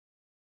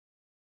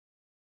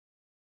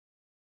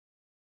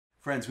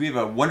Friends, we have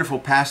a wonderful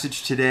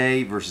passage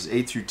today, verses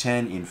 8 through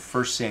 10 in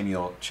 1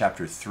 Samuel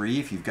chapter 3,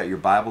 if you've got your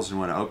Bibles and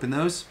want to open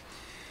those.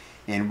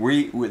 And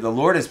the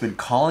Lord has been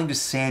calling to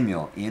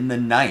Samuel in the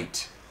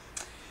night.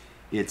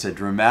 It's a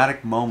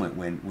dramatic moment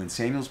when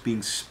Samuel's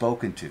being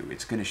spoken to.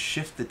 It's going to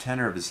shift the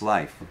tenor of his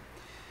life.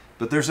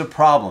 But there's a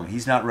problem.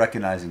 He's not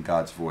recognizing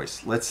God's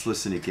voice. Let's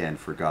listen again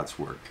for God's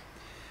word.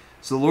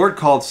 So the Lord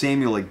called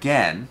Samuel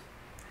again,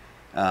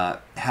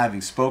 having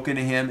spoken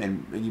to him,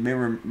 and you may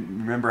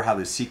remember how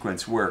this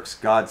sequence works.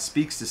 God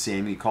speaks to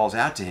Samuel, he calls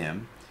out to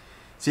him.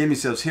 Samuel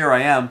says, "Here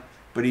I am,"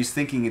 but he's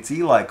thinking it's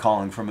Eli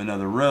calling from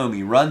another room.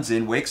 He runs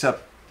in, wakes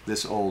up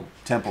this old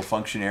temple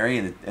functionary,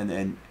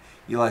 and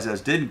Eli says,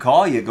 "Didn't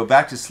call you, go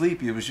back to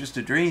sleep. It was just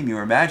a dream, you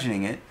were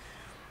imagining it."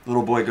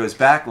 Little boy goes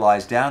back,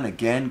 lies down.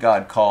 Again,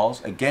 God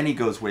calls. Again, he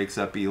goes, wakes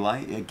up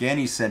Eli. Again,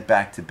 he's sent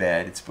back to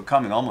bed. It's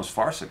becoming almost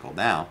farcical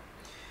now.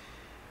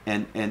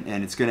 And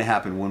it's going to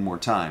happen one more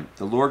time.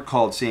 The Lord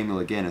called Samuel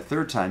again a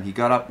third time. He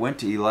got up, went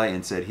to Eli,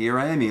 and said, "Here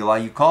I am, Eli,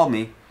 you called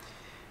me."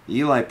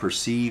 Eli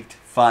perceived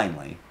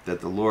finally that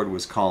the Lord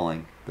was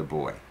calling the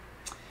boy.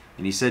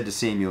 And he said to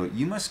Samuel,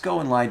 "You must go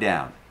and lie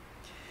down.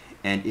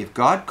 And if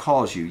God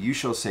calls you, you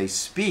shall say,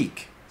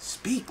 'Speak,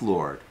 speak,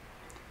 Lord,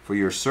 for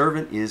your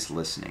servant is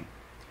listening.'"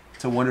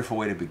 It's a wonderful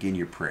way to begin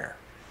your prayer,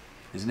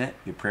 isn't it?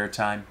 Your prayer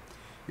time,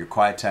 your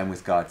quiet time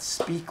with God.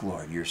 "Speak,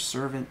 Lord, your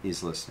servant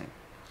is listening."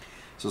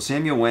 So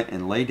Samuel went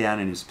and lay down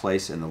in his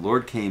place, and the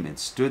Lord came and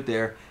stood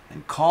there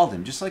and called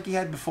him, just like he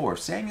had before.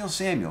 "Samuel,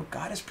 Samuel."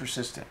 God is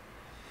persistent.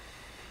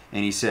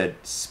 And he said,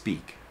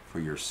 "Speak, for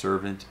your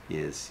servant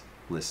is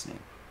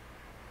listening."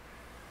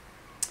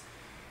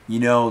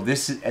 You know,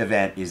 this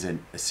event is a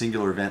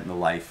singular event in the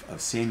life of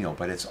Samuel,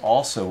 but it's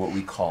also what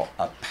we call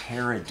a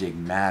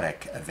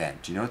paradigmatic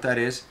event. Do you know what that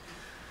is?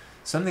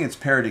 Something that's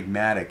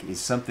paradigmatic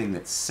is something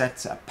that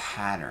sets a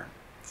pattern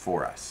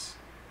for us.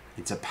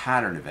 It's a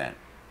pattern event.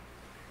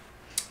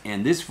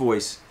 And this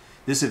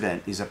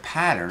event is a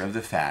pattern of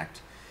the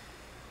fact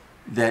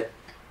that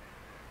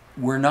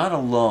we're not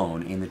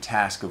alone in the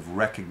task of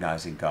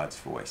recognizing God's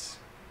voice.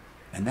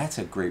 And that's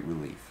a great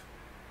relief.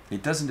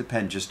 It doesn't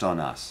depend just on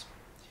us.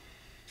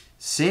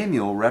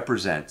 Samuel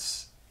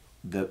represents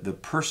the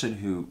person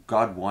who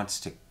God wants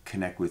to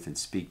connect with and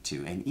speak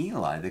to, and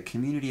Eli, the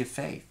community of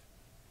faith.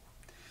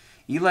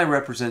 Eli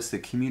represents the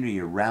community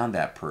around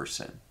that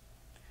person.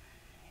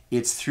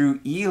 It's through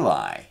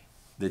Eli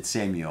that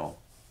Samuel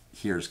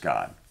hears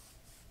God.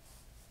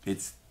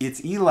 It's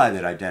Eli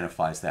that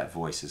identifies that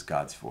voice as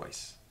God's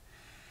voice.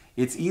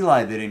 It's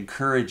Eli that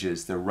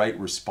encourages the right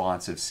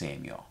response of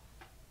Samuel.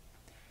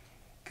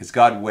 Because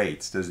God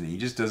waits, doesn't he? He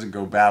just doesn't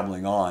go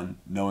babbling on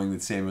knowing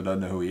that Samuel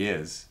doesn't know who he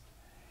is.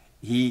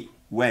 He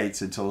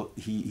waits until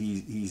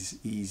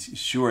he's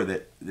sure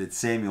that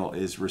Samuel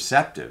is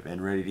receptive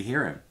and ready to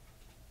hear him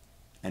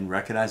and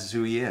recognizes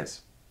who he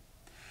is.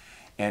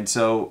 And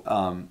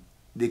so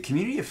the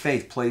community of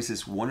faith plays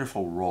this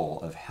wonderful role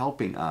of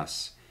helping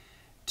us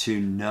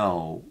to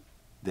know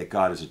that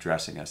God is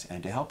addressing us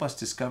and to help us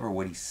discover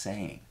what he's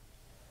saying.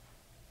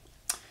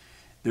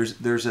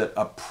 There's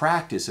a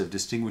practice of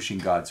distinguishing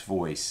God's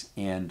voice,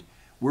 and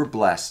we're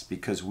blessed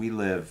because we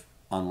live,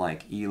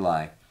 unlike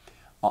Eli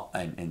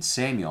and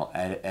Samuel,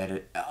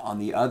 on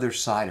the other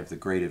side of the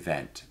great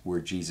event where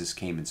Jesus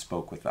came and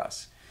spoke with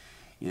us.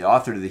 The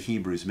author of the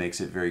Hebrews makes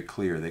it very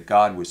clear that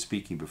God was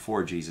speaking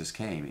before Jesus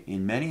came.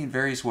 In many and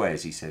various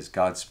ways, he says,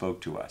 God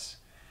spoke to us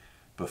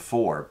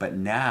before, but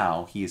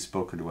now he has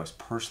spoken to us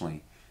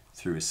personally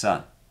through his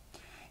Son.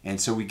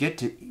 And so we get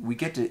to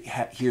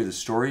hear the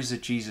stories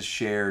that Jesus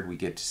shared. We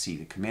get to see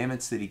the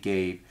commandments that he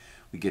gave.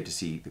 We get to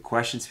see the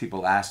questions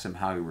people asked him,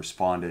 how he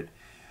responded.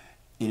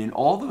 And in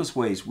all those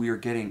ways, we are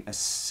getting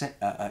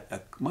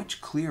a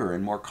much clearer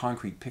and more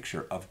concrete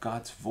picture of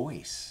God's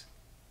voice.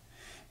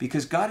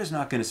 Because God is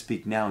not going to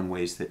speak now in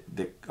ways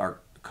that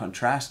are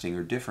contrasting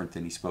or different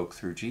than he spoke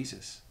through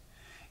Jesus.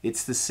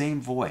 It's the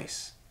same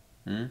voice.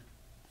 And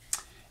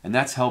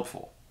that's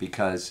helpful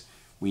because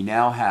we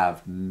now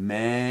have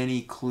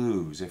many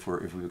clues, if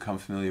we become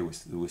familiar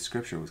with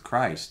Scripture, with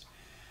Christ,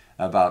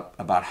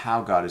 about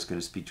how God is going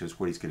to speak to us,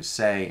 what he's going to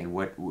say, and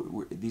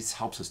this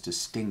helps us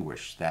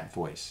distinguish that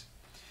voice.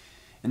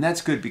 And that's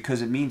good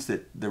because it means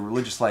that the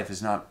religious life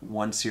is not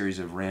one series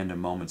of random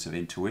moments of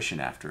intuition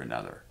after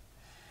another.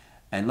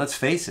 And let's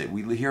face it,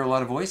 we hear a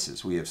lot of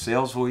voices. We have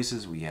sales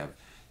voices. We have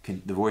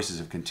the voices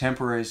of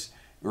contemporaries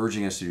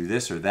urging us to do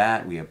this or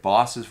that. We have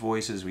bosses'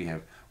 voices. We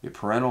have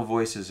parental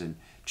voices and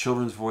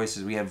children's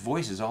voices. We have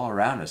voices all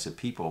around us of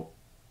people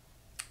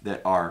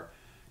that are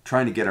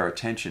trying to get our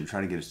attention,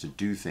 trying to get us to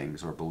do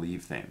things or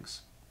believe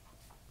things.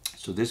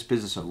 So this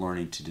business of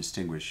learning to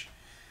distinguish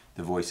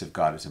the voice of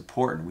God is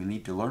important. We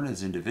need to learn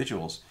as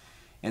individuals.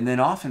 And then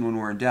often when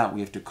we're in doubt,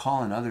 we have to call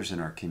on others in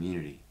our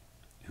community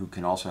who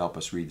can also help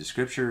us read the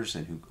Scriptures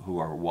and who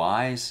are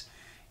wise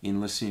in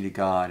listening to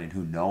God and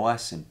who know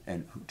us and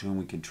to whom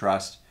we can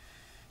trust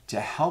to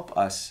help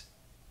us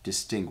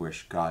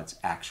distinguish God's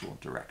actual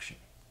direction.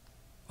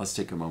 Let's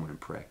take a moment and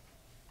pray.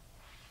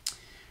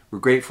 We're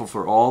grateful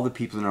for all the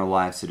people in our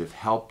lives that have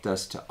helped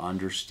us to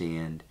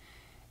understand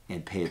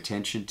and pay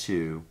attention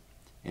to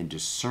and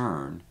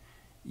discern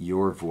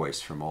your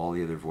voice from all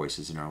the other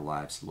voices in our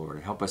lives,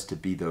 Lord. Help us to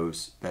be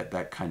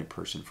that kind of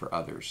person for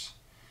others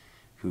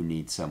who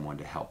need someone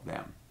to help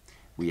them.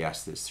 We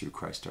ask this through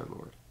Christ our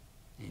Lord.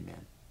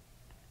 Amen.